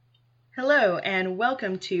Hello, and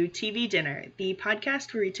welcome to TV Dinner, the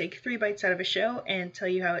podcast where we take 3 bites out of a show and tell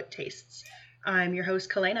you how it tastes. I'm your host,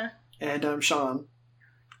 Kalena. And I'm Sean.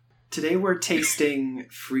 Today we're tasting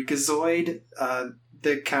Freakazoid,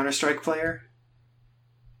 the Counter-Strike player.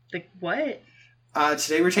 The what?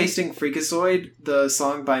 Today we're tasting Freakazoid, the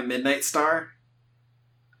song by Midnight Star.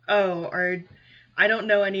 I don't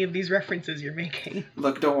know any of these references you're making.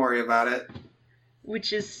 Look, don't worry about it.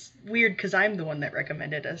 Which is weird because I'm the one that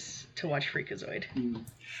recommended us to watch Freakazoid.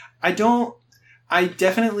 I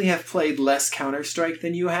definitely have played less Counter-Strike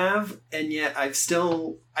than you have, and yet I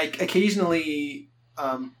occasionally,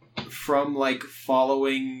 from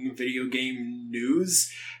following video game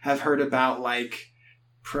news, have heard about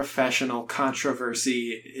professional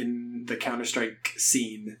controversy in the Counter-Strike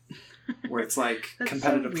scene, where it's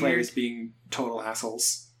competitive players being total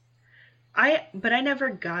assholes. But I never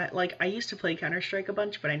got, I used to play Counter-Strike a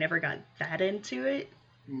bunch, but I never got that into it.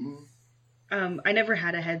 Mm-hmm. I never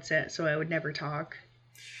had a headset, so I would never talk.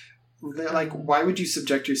 Why would you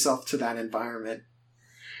subject yourself to that environment?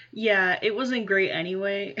 Yeah, it wasn't great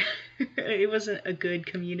anyway. It wasn't a good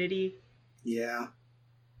community. Yeah.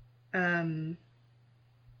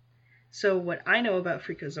 So what I know about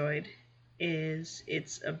Freakazoid is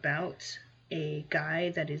it's about a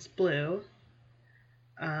guy that is blue.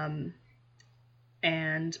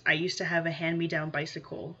 And I used to have a hand-me-down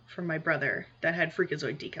bicycle from my brother that had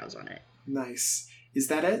Freakazoid decals on it. Nice. Is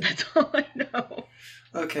that it? That's all I know.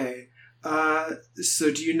 Okay.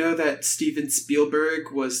 So do you know that Steven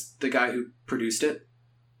Spielberg was the guy who produced it?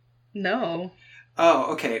 No.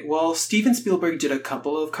 Oh, okay. Well, Steven Spielberg did a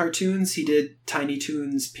couple of cartoons. He did Tiny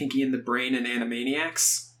Toons, Pinky and the Brain, and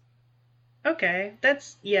Animaniacs. Okay.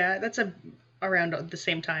 That's around the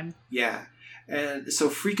same time. Yeah. And so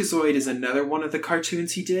Freakazoid is another one of the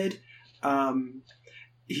cartoons he did.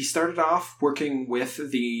 He started off working with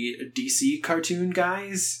the DC cartoon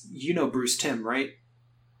guys. You know Bruce Timm, right?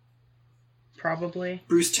 Probably.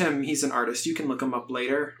 Bruce Timm, he's an artist. You can look him up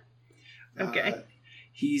later. Okay.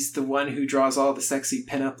 He's the one who draws all the sexy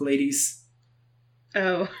pinup ladies.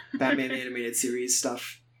 Oh. Batman animated series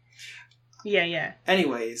stuff. Yeah.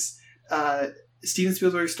 Anyways, Steven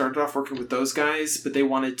Spielberg started off working with those guys, but they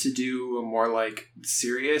wanted to do a more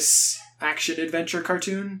serious action adventure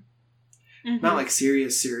cartoon. Mm-hmm. Not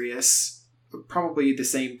serious. Probably the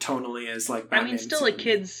same tonally as Batman. Still a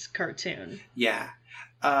kid's cartoon. Yeah.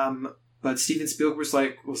 But Steven Spielberg was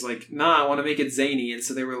like, nah, I want to make it zany. And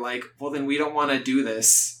so they were like, well, then we don't want to do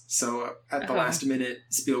this. So at the last minute,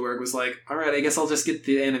 Spielberg was like, all right, I guess I'll just get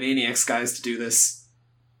the Animaniacs guys to do this.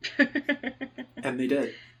 And they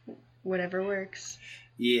did. Whatever works.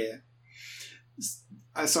 Yeah.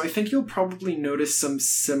 So I think you'll probably notice some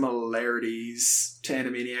similarities to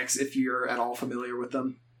Animaniacs if you're at all familiar with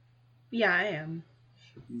them. Yeah, I am.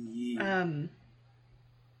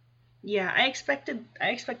 Yeah. I expect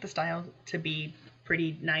the style to be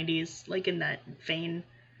pretty 90s, in that vein.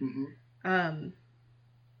 Mm-hmm.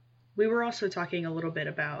 We were also talking a little bit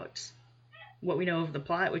about what we know of the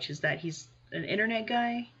plot, which is that he's an internet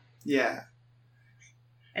guy. Yeah.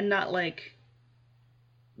 And not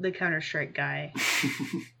the Counter-Strike guy,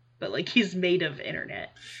 but he's made of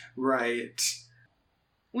internet. Right.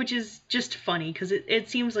 Which is just funny, because it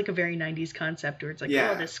seems like a very 90s concept where it's oh,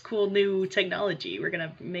 this cool new technology, we're going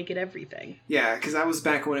to make it everything. Yeah, because that was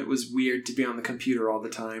back when it was weird to be on the computer all the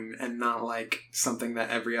time, and not something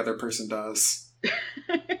that every other person does.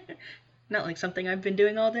 Not something I've been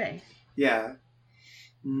doing all day. Yeah.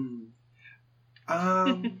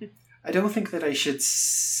 I don't think that I should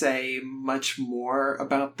say much more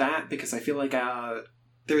about that, because I feel like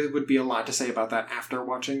there would be a lot to say about that after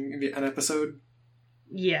watching an episode.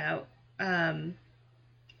 Yeah, I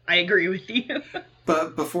agree with you.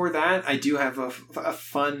 But before that, I do have a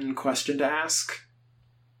fun question to ask.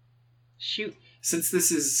 Shoot. Since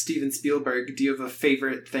this is Steven Spielberg, do you have a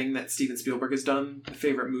favorite thing that Steven Spielberg has done? A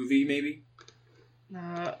favorite movie, maybe?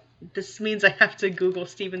 This means I have to Google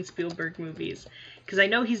Steven Spielberg movies, because I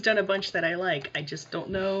know he's done a bunch that I like. I just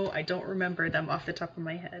don't know. I don't remember them off the top of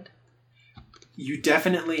my head. You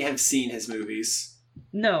definitely have seen his movies.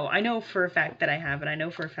 No, I know for a fact that I have, and I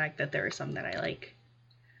know for a fact that there are some that I like.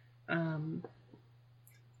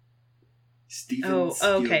 Steven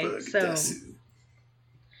Spielberg. Okay. So,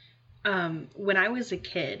 when I was a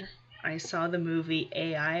kid, I saw the movie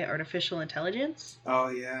AI, Artificial Intelligence. Oh,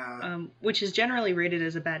 yeah. Which is generally rated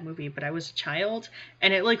as a bad movie, but I was a child,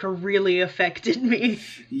 and it really affected me.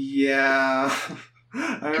 Yeah.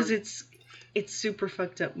 Because it's super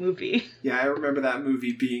fucked up movie. Yeah, I remember that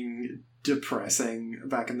movie being depressing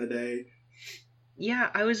back in the day.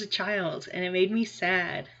 Yeah, I was a child, and it made me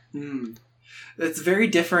sad. It's very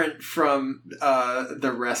different from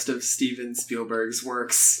the rest of Steven Spielberg's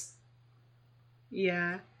works.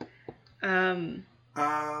 Yeah.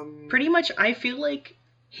 Pretty much, I feel like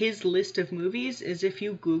his list of movies is if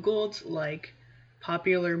you Googled, like,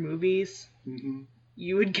 popular movies,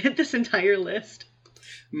 you would get this entire list.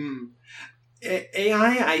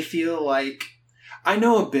 AI, I feel like... I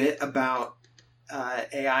know a bit about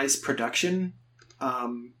AI's production,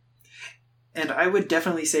 and I would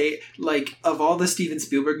definitely say, like, of all the Steven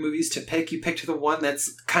Spielberg movies to pick, you picked the one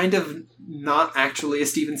that's kind of not actually a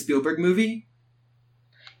Steven Spielberg movie.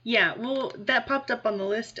 Yeah, well, that popped up on the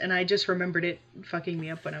list, and I just remembered it fucking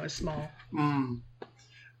me up when I was small.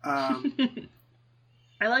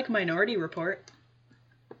 I like Minority Report.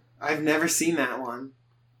 I've never seen that one.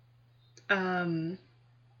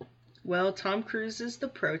 Well, Tom Cruise is the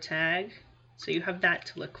protag, so you have that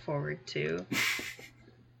to look forward to.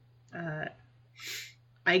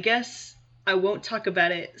 I guess I won't talk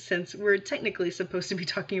about it since we're technically supposed to be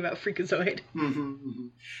talking about Freakazoid.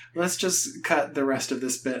 Let's just cut the rest of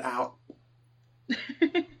this bit out.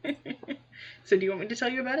 So do you want me to tell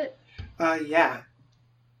you about it? Yeah.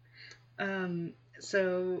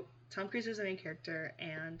 So Tom Cruise is the main character,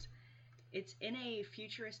 and it's in a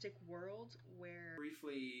futuristic world where...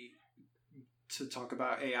 Briefly, to talk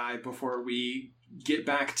about AI before we get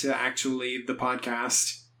back to actually the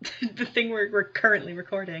podcast. The thing we're currently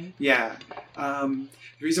recording. Yeah. The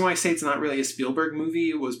reason why I say it's not really a Spielberg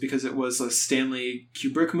movie was because it was a Stanley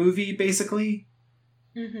Kubrick movie, basically.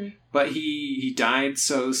 But he died,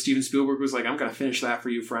 so Steven Spielberg was like, I'm going to finish that for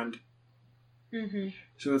you, friend.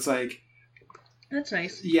 So it's like... That's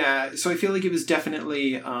nice. Yeah, so I feel like it was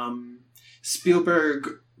definitely... Spielberg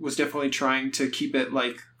was definitely trying to keep it,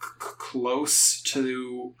 like, close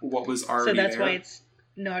to what was already there. So that's why it's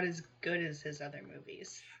not as good as his other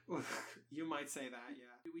movies. You might say that,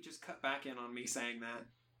 yeah. We just cut back in on me saying that.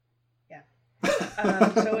 Yeah.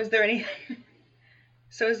 So is there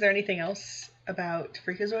anything else about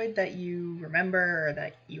Freakazoid that you remember or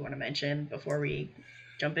that you want to mention before we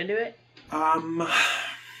jump into it?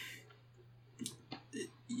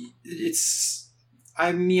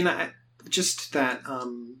 Just that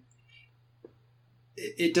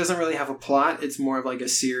it doesn't really have a plot. It's more of like a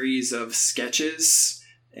series of sketches,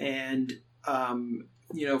 and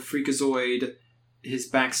Freakazoid, his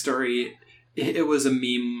backstory, it was a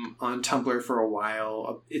meme on Tumblr for a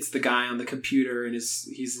while. It's the guy on the computer, and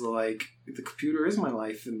he's like, the computer is my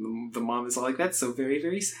life, and the mom is like, that's so very,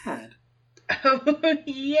 very sad. Oh,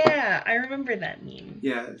 yeah, I remember that meme.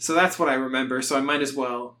 Yeah, so that's what I remember, so I might as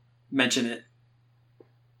well mention it.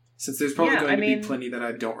 Since there's probably going to be plenty that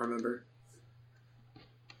I don't remember.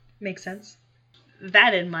 Makes sense.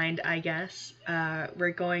 That in mind, I guess,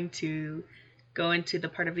 we're going to go into the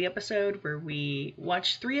part of the episode where we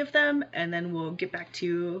watch 3 of them, and then we'll get back to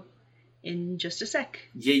you in just a sec.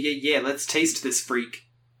 Yeah. Let's taste this freak.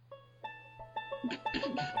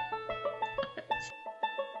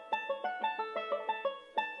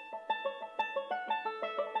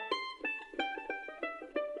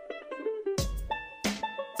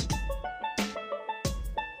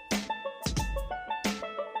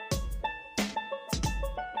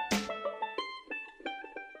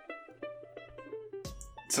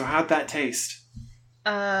 So how'd that taste?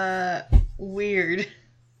 Weird.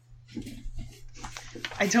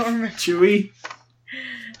 I don't remember. Chewy?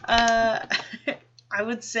 I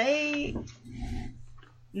would say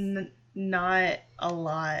not a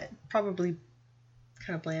lot. Probably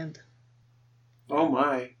kind of bland. Oh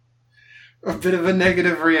my. A bit of a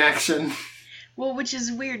negative reaction. Well, which is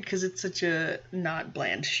weird because it's such a not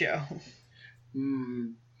bland show.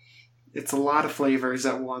 It's a lot of flavors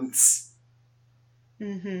at once.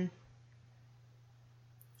 Mm-hmm.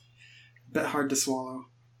 Bit hard to swallow.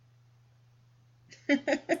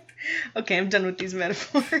 Okay, I'm done with these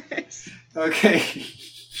metaphors. Okay.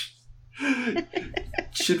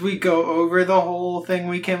 Should we go over the whole thing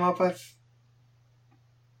we came up with?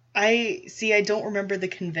 I don't remember the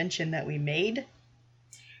convention that we made.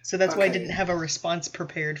 So that's why I didn't have a response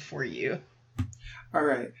prepared for you. All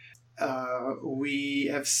right. We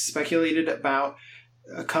have speculated about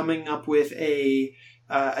coming up with a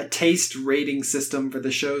taste rating system for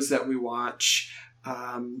the shows that we watch,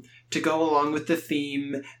 to go along with the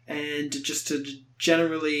theme and just to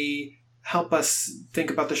generally help us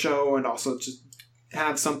think about the show and also to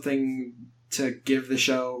have something to give the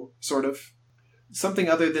show, sort of. Something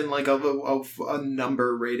other than like a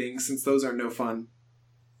number rating, since those are no fun.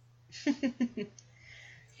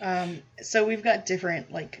 So we've got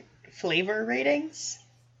different like flavor ratings.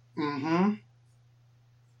 Mm-hmm.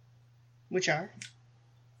 Which are?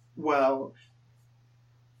 Well,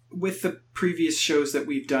 with the previous shows that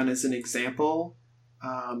we've done as an example,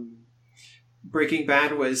 Breaking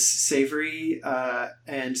Bad was savory,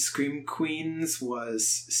 and Scream Queens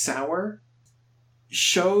was sour.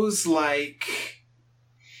 Shows like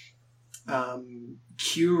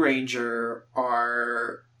Q-Ranger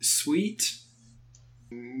are sweet.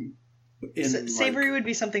 Savory would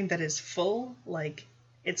be something that is full, like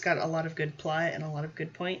it's got a lot of good plot and a lot of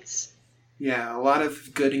good points. Yeah, a lot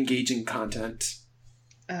of good engaging content.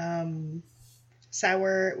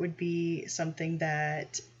 Sour would be something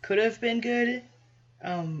that could have been good,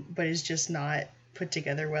 but is just not put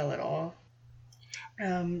together well at all.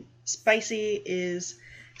 Spicy is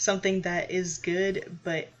something that is good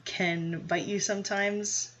but can bite you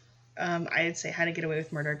sometimes. I'd say How to Get Away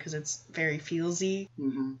with Murder because it's very feelsy.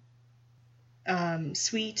 Mm-hmm.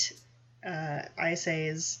 Sweet, I say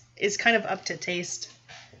is kind of up to taste.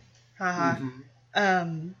 Haha.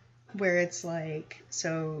 Mm-hmm. Where it's like,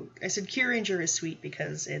 so I said Q-Ranger is sweet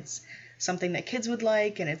because it's something that kids would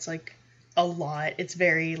like, and it's like a lot. It's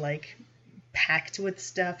very like packed with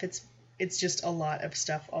stuff. It's just a lot of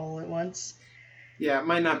stuff all at once. Yeah, it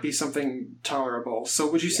might not be something tolerable. So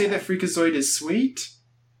would you say that Freakazoid is sweet?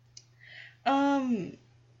 I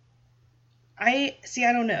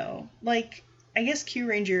don't know. Like, I guess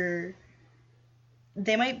Q-Ranger,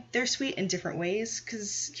 they're sweet in different ways,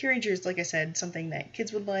 because Q-Ranger is, like I said, something that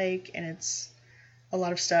kids would like, and it's a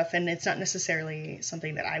lot of stuff, and it's not necessarily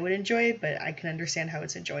something that I would enjoy, but I can understand how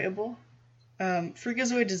it's enjoyable.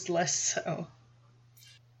 Freakazoid is less so.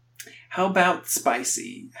 How about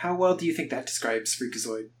spicy? How well do you think that describes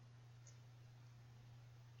Freakazoid?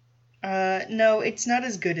 No, it's not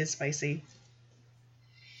as good as spicy.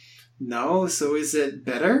 No? So is it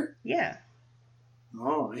better? Yeah.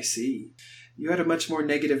 Oh, I see. You had a much more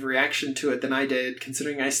negative reaction to it than I did,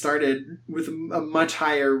 considering I started with a much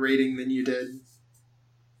higher rating than you did.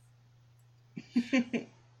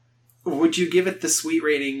 Would you give it the sweet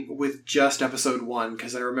rating with just episode 1?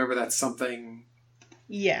 Because I remember that's something...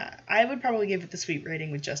 Yeah, I would probably give it the sweet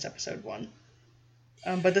rating with just episode 1.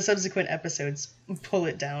 But the subsequent episodes pull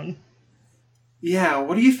it down. Yeah,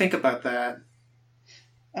 what do you think about that?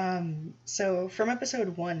 So from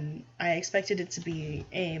episode 1, I expected it to be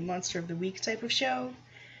a Monster of the Week type of show,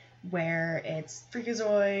 where it's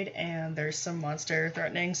Freakazoid and there's some monster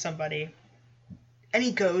threatening somebody, and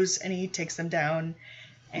he goes and he takes them down,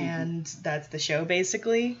 and that's the show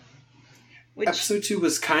basically. Episode 2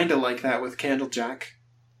 was kind of like that with Candlejack.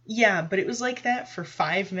 Yeah, but it was like that for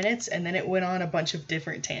 5 minutes, and then it went on a bunch of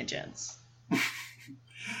different tangents.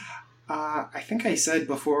 I think I said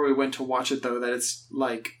before we went to watch it, though, that it's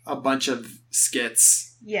like a bunch of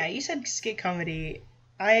skits. Yeah, you said skit comedy.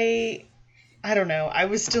 I don't know. I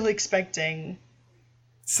was still expecting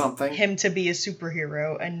something. Him to be a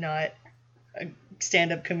superhero and not a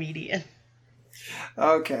stand-up comedian.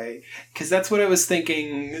 Okay, because that's what I was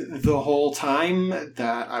thinking the whole time,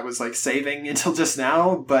 that I was like saving until just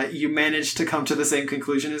now, but you managed to come to the same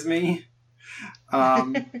conclusion as me.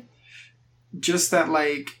 Just that,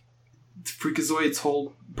 like, Freakazoid's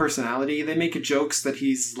whole personality, they make jokes that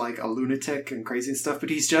he's like a lunatic and crazy and stuff, but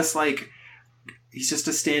he's just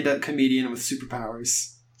a stand-up comedian with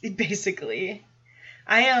superpowers. Basically.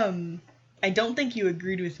 I don't think you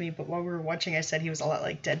agreed with me, but while we were watching I said he was a lot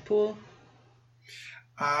like Deadpool.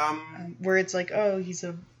 Where it's like, oh, he's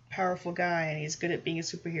a powerful guy and he's good at being a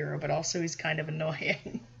superhero, but also he's kind of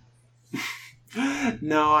annoying.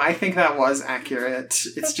 No, I think that was accurate.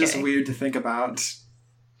 It's just weird to think about.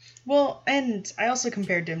 Well, and I also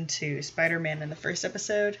compared him to Spider-Man in the first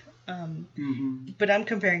episode. But I'm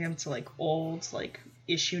comparing him to like old, like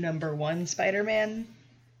issue number 1 Spider-Man.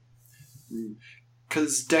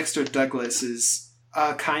 Because Dexter Douglas is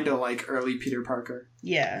kind of like early Peter Parker.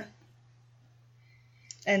 Yeah.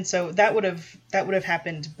 And so that would have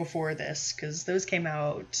happened before this, because those came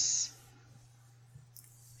out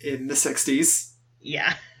in the 60s.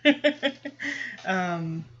 Yeah.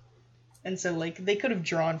 And so like they could have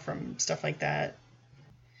drawn from stuff like that.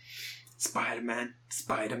 Spider-Man,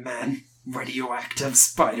 radioactive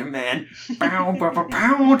Spider-Man. Bow, bow, bow,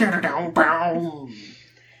 bow, da, da, da, bow.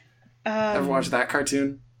 Ever watched that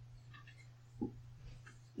cartoon?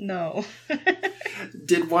 No.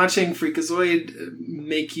 Did watching Freakazoid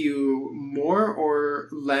make you more or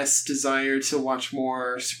less desire to watch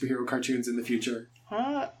more superhero cartoons in the future?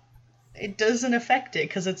 It doesn't affect it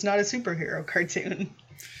because it's not a superhero cartoon.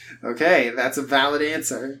 Okay, that's a valid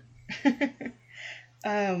answer.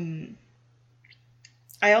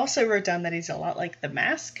 I also wrote down that he's a lot like The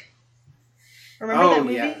Mask. Remember that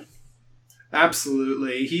movie? Yeah.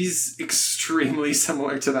 Absolutely. He's extremely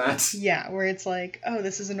similar to that. Yeah, where it's like, oh,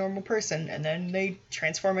 this is a normal person, and then they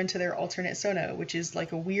transform into their alternate Sona, which is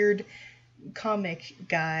like a weird comic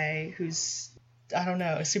guy who's, I don't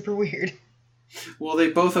know, super weird. Well, they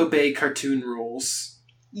both obey cartoon rules.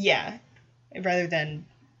 Yeah, rather than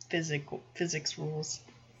physics rules.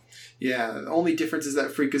 Yeah, the only difference is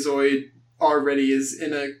that Freakazoid already is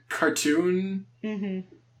in a cartoon,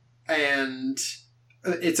 and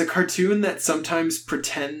it's a cartoon that sometimes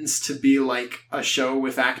pretends to be like a show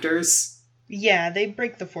with actors. Yeah, they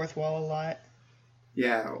break the fourth wall a lot.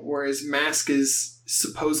 Yeah, whereas Mask is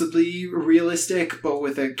supposedly realistic, but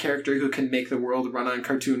with a character who can make the world run on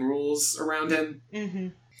cartoon rules around him.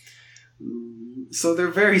 So they're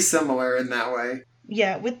very similar in that way.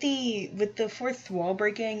 Yeah, with the fourth wall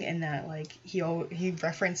breaking, and that like he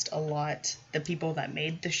referenced a lot the people that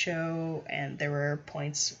made the show, and there were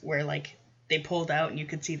points where like they pulled out and you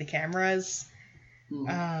could see the cameras.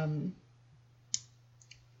 I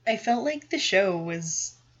felt like the show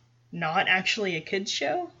was not actually a kids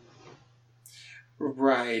show.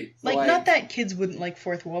 Right. Like not that kids wouldn't like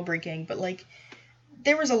fourth wall breaking, but like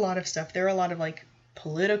there was a lot of stuff. There were a lot of like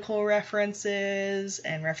political references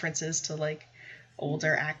and references to like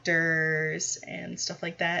older actors and stuff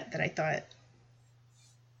like that I thought,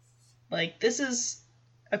 like, this is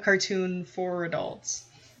a cartoon for adults.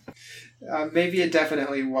 Maybe it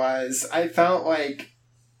definitely was. I felt like,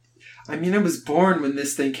 I mean, I was born when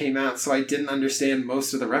this thing came out, so I didn't understand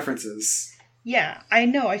most of the references. Yeah, I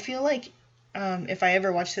know. I feel like if I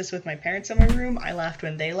ever watched this with my parents in my room, I laughed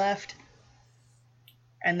when they laughed.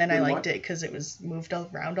 And then I liked it because it was moved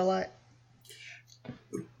around a lot.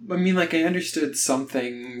 I mean, like, I understood some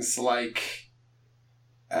things, like,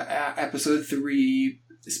 episode 3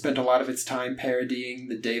 spent a lot of its time parodying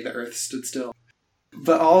The Day the Earth Stood Still.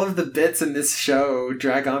 But all of the bits in this show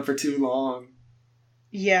drag on for too long.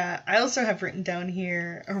 Yeah, I also have written down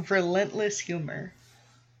here a relentless humor.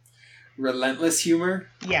 Relentless humor?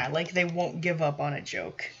 Yeah, like they won't give up on a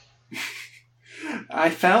joke. I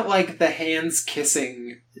felt like the hands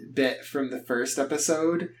kissing bit from the first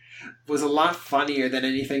episode was a lot funnier than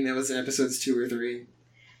anything that was in episodes 2 or 3.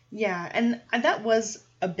 Yeah, and that was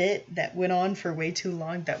a bit that went on for way too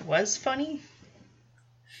long that was funny.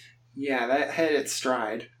 Yeah, that had its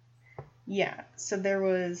stride. Yeah, so there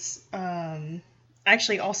was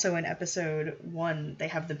actually also in episode 1 they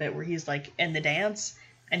have the bit where he's like in the dance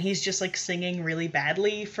and he's just like singing really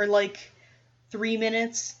badly for like 3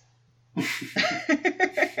 minutes.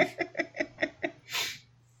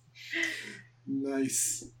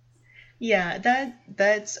 Nice. Yeah,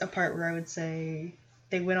 that's a part where I would say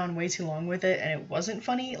they went on way too long with it and it wasn't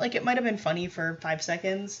funny. Like, it might have been funny for 5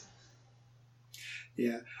 seconds.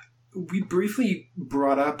 Yeah. We briefly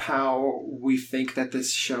brought up how we think that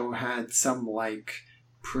this show had some, like,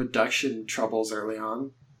 production troubles early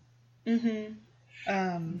on. Do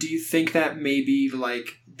you think that maybe,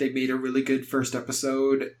 like, they made a really good first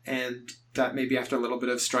episode and that maybe after a little bit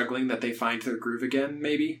of struggling that they find their groove again,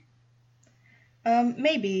 maybe?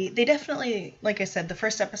 Maybe. They definitely, like I said, the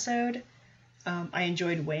first episode, I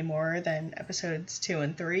enjoyed way more than episodes 2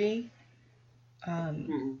 and 3.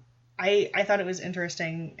 I thought it was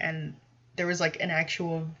interesting, and there was, like, an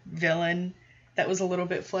actual villain that was a little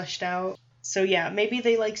bit fleshed out. So, yeah, maybe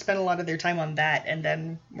they, like, spent a lot of their time on that, and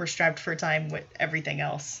then were strapped for time with everything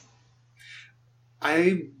else.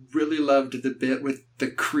 I really loved the bit with the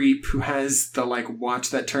creep who has the, like, watch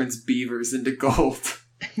that turns beavers into gold.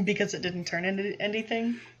 Because it didn't turn into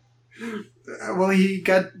anything? Well, he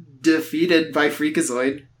got defeated by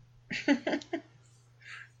Freakazoid.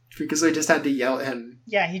 Freakazoid just had to yell at him.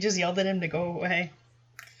 Yeah, he just yelled at him to go away.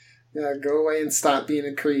 Yeah, go away and stop being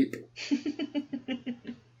a creep.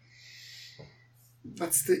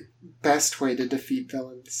 That's the best way to defeat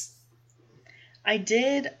villains. I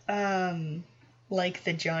did like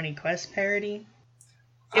the Johnny Quest parody.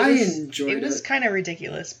 I enjoyed it. It was kind of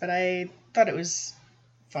ridiculous, but I thought it was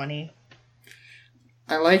funny.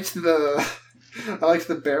 I liked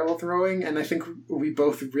the barrel throwing, and I think we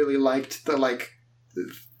both really liked the, like,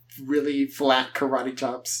 really flat karate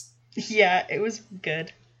chops. Yeah, it was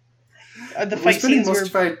good. The fight scenes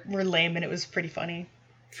were lame, and it was pretty funny.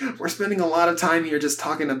 We're spending a lot of time here just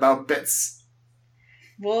talking about bits.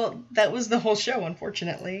 Well, that was the whole show,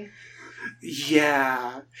 unfortunately.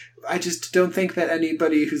 Yeah. I just don't think that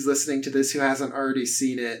anybody who's listening to this who hasn't already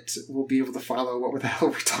seen it will be able to follow what the hell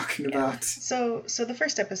we're talking about. So the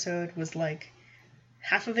first episode was like,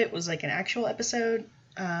 half of it was like an actual episode.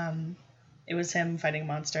 It was him fighting a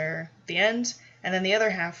monster at the end. And then the other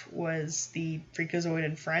half was the Freakazoid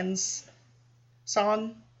and Friends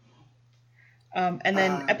song. And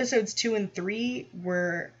then episodes 2 and 3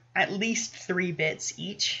 were at least 3 bits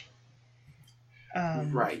each.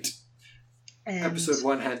 Right. And episode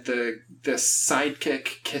 1 had the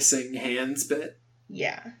sidekick kissing hands bit.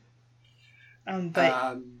 Yeah.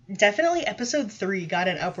 But definitely episode 3 got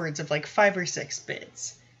an upwards of like 5 or 6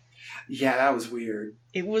 bits. Yeah, that was weird.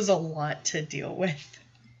 It was a lot to deal with.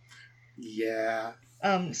 Yeah.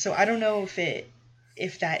 So I don't know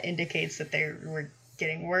if that indicates that they were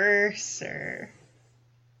getting worse or...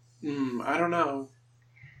 I don't know.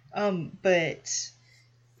 But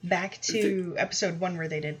back to episode 1 where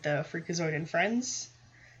they did the Freakazoid and Friends.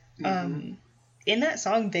 In that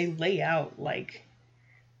song, they lay out like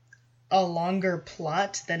a longer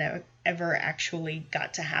plot than ever actually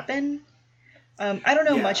got to happen. I don't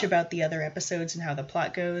know much about the other episodes and how the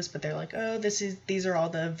plot goes, but they're like, oh, these are all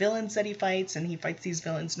the villains that he fights, and he fights these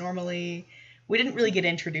villains normally. We didn't really get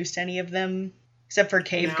introduced to any of them, except for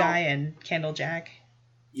Cave Guy and Candle Jack.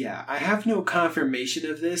 Yeah, I have no confirmation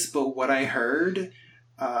of this, but what I heard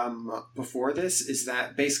before this is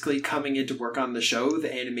that basically coming in to work on the show, the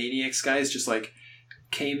Animaniacs guys just like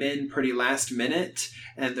came in pretty last minute,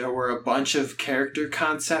 and there were a bunch of character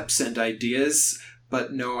concepts and ideas,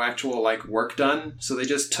 but no actual like work done. So they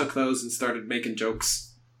just took those and started making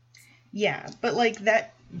jokes. Yeah, but like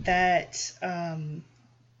that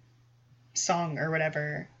song or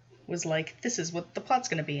whatever was like, this is what the plot's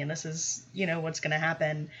going to be, and this is, what's going to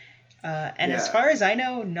happen. And as far as I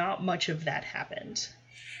know, not much of that happened.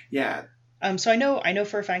 Yeah. So I know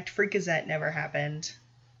for a fact Freakazoid never happened.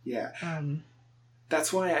 Yeah.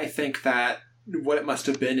 That's why I think that what it must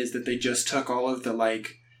have been is that they just took all of the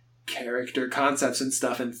like character concepts and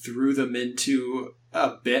stuff and threw them into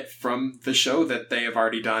a bit from the show that they have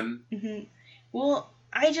already done. Mm-hmm. Well,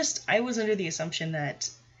 I was under the assumption that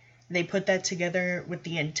they put that together with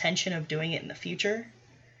the intention of doing it in the future.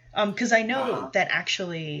 Because I know that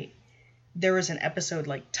actually there was an episode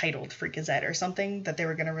like titled Freakazoid or something that they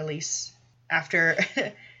were going to release after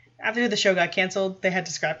the show got canceled. They had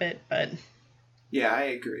to scrap it, but... Yeah, I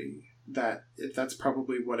agree that that's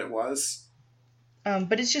probably what it was.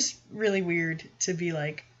 But it's just really weird to be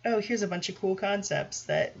like, oh, here's a bunch of cool concepts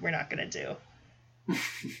that we're not going to do.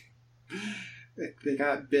 They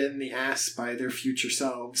got bit in the ass by their future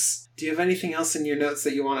selves. Do you have anything else in your notes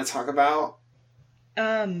that you want to talk about?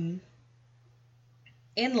 In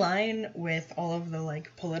line with all of the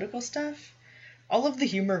like political stuff, all of the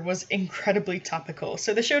humor was incredibly topical,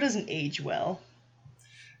 so the show doesn't age well.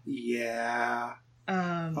 Yeah.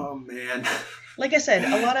 Oh man. Like I said,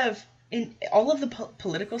 all of the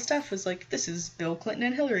political stuff was like, this is Bill Clinton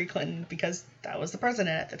and Hillary Clinton because that was the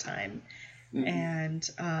president at the time. Mm-hmm.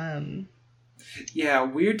 And yeah,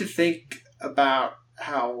 weird to think about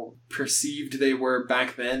how perceived they were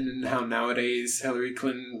back then and how nowadays Hillary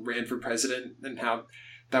Clinton ran for president and how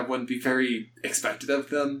that wouldn't be very expected of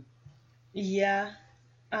them. Yeah.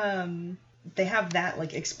 They have that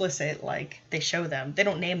like explicit, like they show them. They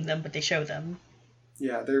don't name them, but they show them.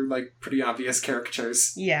 Yeah, they're like pretty obvious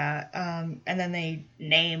caricatures. Yeah, and then they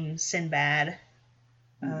name Sinbad.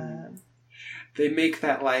 They make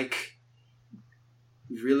that like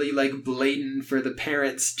really like blatant for the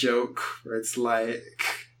parents joke where it's like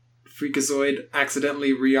Freakazoid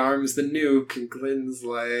accidentally rearms the nuke and Clinton's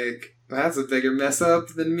like, that's a bigger mess up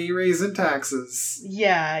than me raising taxes.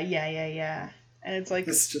 Yeah. And it's like,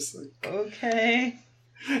 it's just like, okay.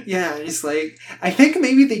 Yeah, it's like, I think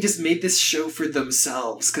maybe they just made this show for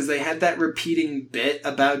themselves because they had that repeating bit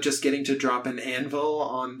about just getting to drop an anvil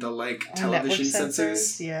on the like television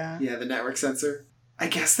sensors. Yeah, the network sensor. I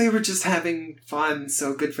guess they were just having fun,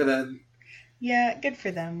 so good for them. Yeah, good for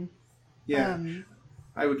them. Yeah.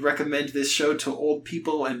 I would recommend this show to old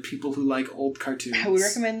people and people who like old cartoons. I would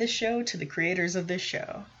recommend this show to the creators of this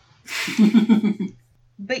show.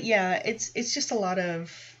 But yeah, it's just a lot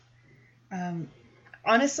of...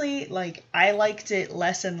 honestly, like, I liked it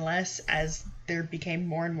less and less as there became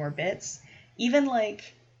more and more bits. Even,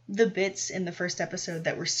 like, the bits in the first episode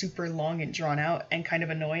that were super long and drawn out and kind of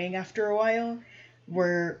annoying after a while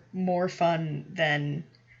were more fun than,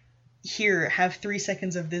 here, have 3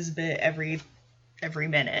 seconds of this bit every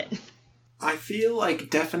minute. I feel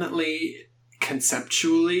like definitely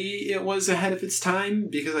conceptually it was ahead of its time,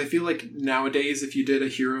 because I feel like nowadays if you did a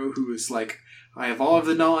hero who was like, I have all of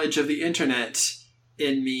the knowledge of the internet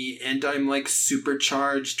in me and I'm like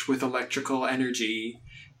supercharged with electrical energy,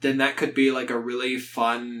 then that could be like a really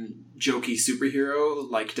fun, jokey superhero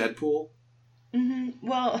like Deadpool. Mm-hmm.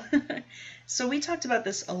 Well, so we talked about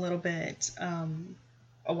this a little bit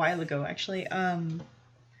a while ago, actually.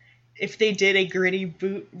 If they did a gritty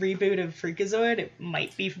reboot of Freakazoid, it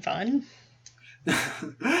might be fun.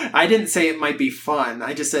 I didn't say it might be fun.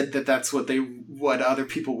 I just said that that's what other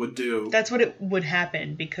people would do. That's what it would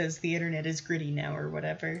happen because the internet is gritty now or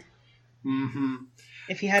whatever. Mm-hmm.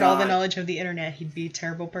 If he had all the knowledge of the internet, he'd be a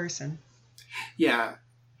terrible person. Yeah.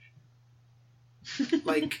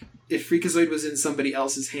 Like, if Freakazoid was in somebody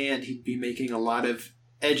else's hand, he'd be making a lot of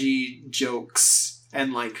edgy jokes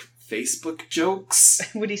and, like, Facebook jokes.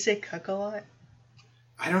 Would he say cuck a lot?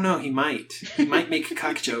 I don't know. He might. He might make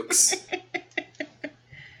cuck jokes.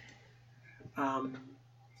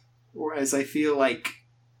 Whereas I feel like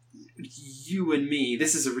you and me,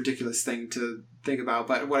 this is a ridiculous thing to think about,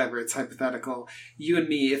 but whatever, it's hypothetical. You and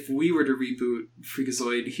me, if we were to reboot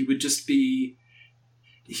Freakazoid, he would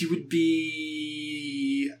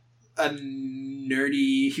be a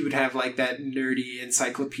nerdy, he would have like that nerdy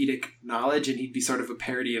encyclopedic knowledge, and he'd be sort of a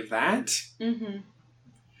parody of that. Mm-hmm.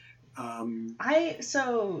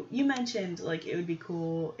 So you mentioned like it would be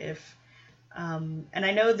cool if, and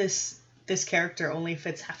I know this character only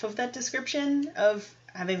fits half of that description of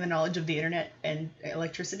having the knowledge of the internet and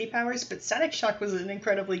electricity powers, but Static Shock was an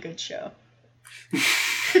incredibly good show.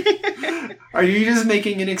 Are you just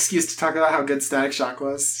making an excuse to talk about how good Static Shock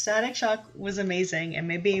was? Static Shock was amazing, and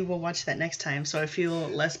maybe we'll watch that next time, so I feel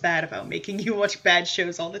less bad about making you watch bad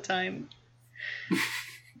shows all the time.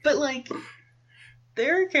 But, like,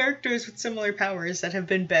 there are characters with similar powers that have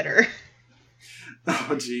been better. Oh,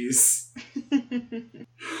 jeez.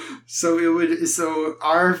 So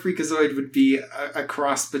our Freakazoid would be a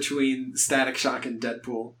cross between Static Shock and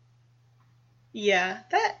Deadpool. Yeah,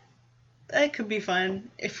 that could be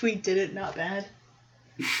fun if we did it not bad.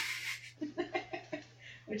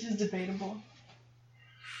 Which is debatable.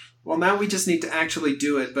 Well, now we just need to actually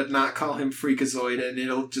do it, but not call him Freakazoid, and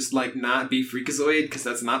it'll just, like, not be Freakazoid, because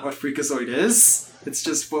that's not what Freakazoid is. It's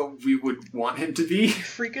just what we would want him to be.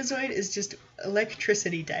 Freakazoid is just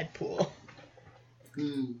electricity Deadpool.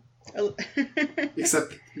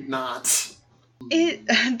 Except not.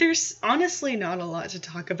 There's honestly not a lot to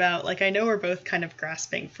talk about. Like, I know we're both kind of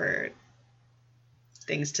grasping for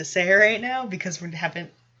things to say right now, because we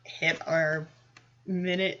haven't hit our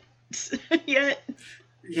minute yet.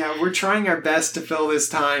 Yeah, we're trying our best to fill this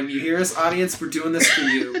time. You hear us, audience? We're doing this for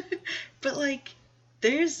you. But, like,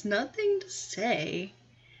 there's nothing to say.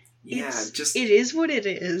 Yeah, it is what it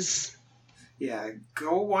is. Yeah,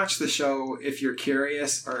 go watch the show if you're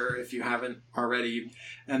curious or if you haven't already.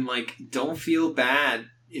 And, like, don't feel bad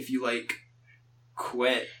if you, like,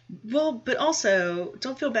 quit. Well, but also,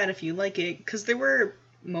 don't feel bad if you like it, because there were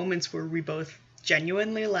moments where we both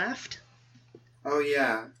genuinely laughed. Oh,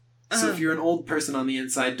 yeah. So if you're an old person on the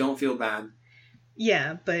inside, don't feel bad.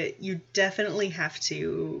 Yeah, but you definitely have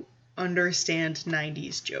to understand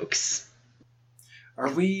 90s jokes. Are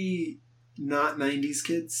we not 90s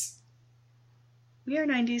kids? We are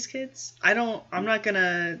 90s kids. I'm not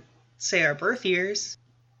gonna say our birth years.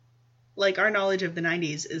 Like, our knowledge of the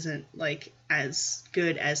 90s isn't, like, as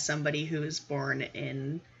good as somebody who was born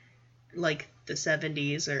in, like, the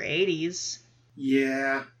 70s or 80s.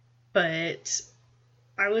 Yeah. But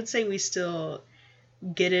I would say we still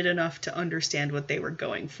get it enough to understand what they were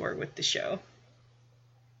going for with the show.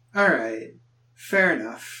 Alright. Fair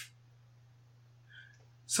enough.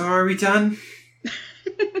 So are we done?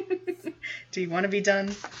 Do you want to be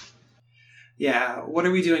done? Yeah. What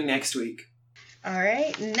are we doing next week?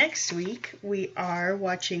 Alright, next week we are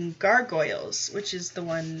watching Gargoyles, which is the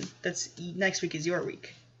one that's... Next week is your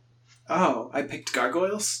week. Oh, I picked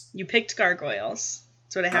Gargoyles? You picked Gargoyles.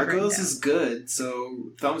 That's what I have Gargoyles written down. is good,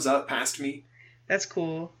 so thumbs up past me. That's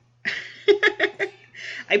cool.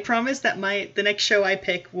 I promise that the next show I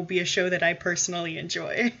pick will be a show that I personally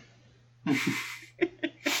enjoy.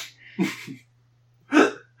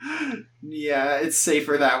 Yeah, it's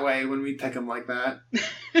safer that way when we pick them like that.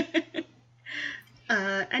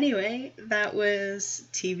 Anyway, that was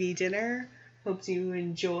TV Dinner. Hope you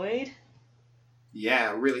enjoyed.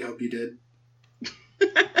 Yeah, really hope you did.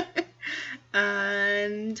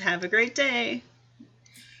 And have a great day.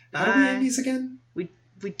 Bye. How do we end these again? We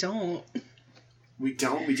don't. We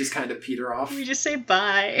don't? We just kind of peter off? We just say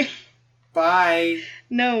bye. Bye.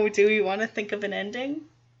 No, do we want to think of an ending?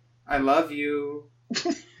 I love you.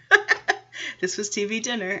 This was TV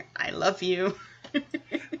Dinner. I love you.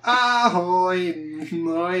 Ahoy,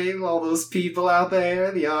 ahoy, all those people out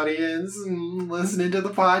there, the audience, listening to the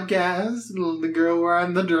podcast, the girl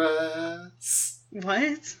wearing the dress.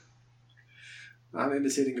 What? I'm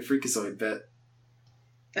imitating a Freakazoid bit.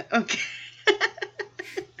 Okay.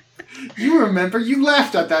 You remember? You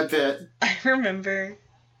laughed at that bit. I remember.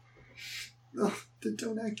 Oh, then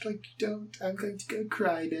don't act like you don't. I'm going to go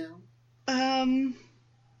cry now.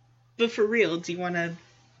 But for real, do you want to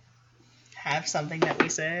have something that we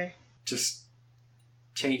say. Just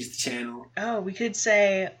change the channel. Oh, we could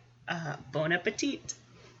say bon appetit.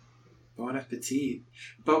 Bon appetit.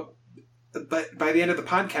 But by the end of the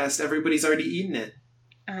podcast, everybody's already eaten it.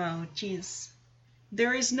 Oh, jeez.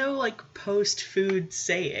 There is no, like, post-food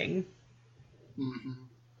saying. Mm-hmm.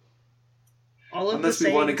 All of Unless the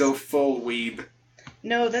we want to sayings... go full weeb.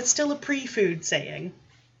 No, that's still a pre-food saying.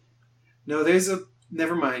 No, there's a...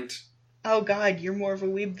 Never mind. Oh god, you're more of a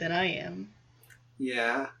weeb than I am.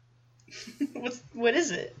 Yeah. What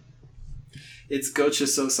is it? It's Gocha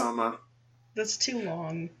Sosama. That's too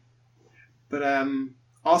long. But,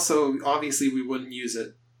 also, obviously we wouldn't use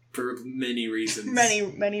it for many reasons.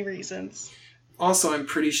 Many reasons. Also, I'm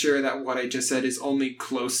pretty sure that what I just said is only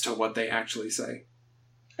close to what they actually say.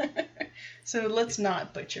 So let's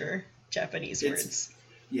not butcher Japanese words.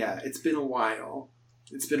 Yeah, it's been a while.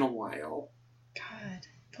 God,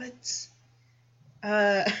 what?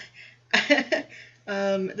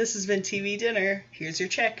 This has been TV Dinner. Here's your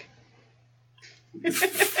check.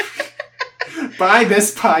 Buy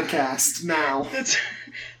this podcast now.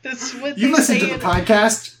 That's what you they listen say to the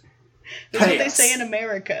podcast. That's what Pay they us. say in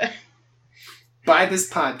America. Buy this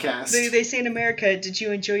podcast. They say in America, did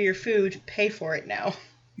you enjoy your food? Pay for it now.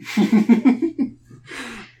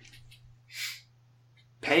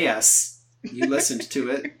 Pay us. You listened to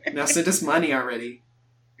it. Now send us money already.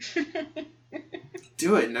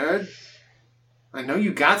 Do it, nerd. I know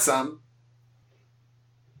you got some.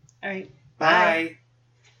 All right. Bye.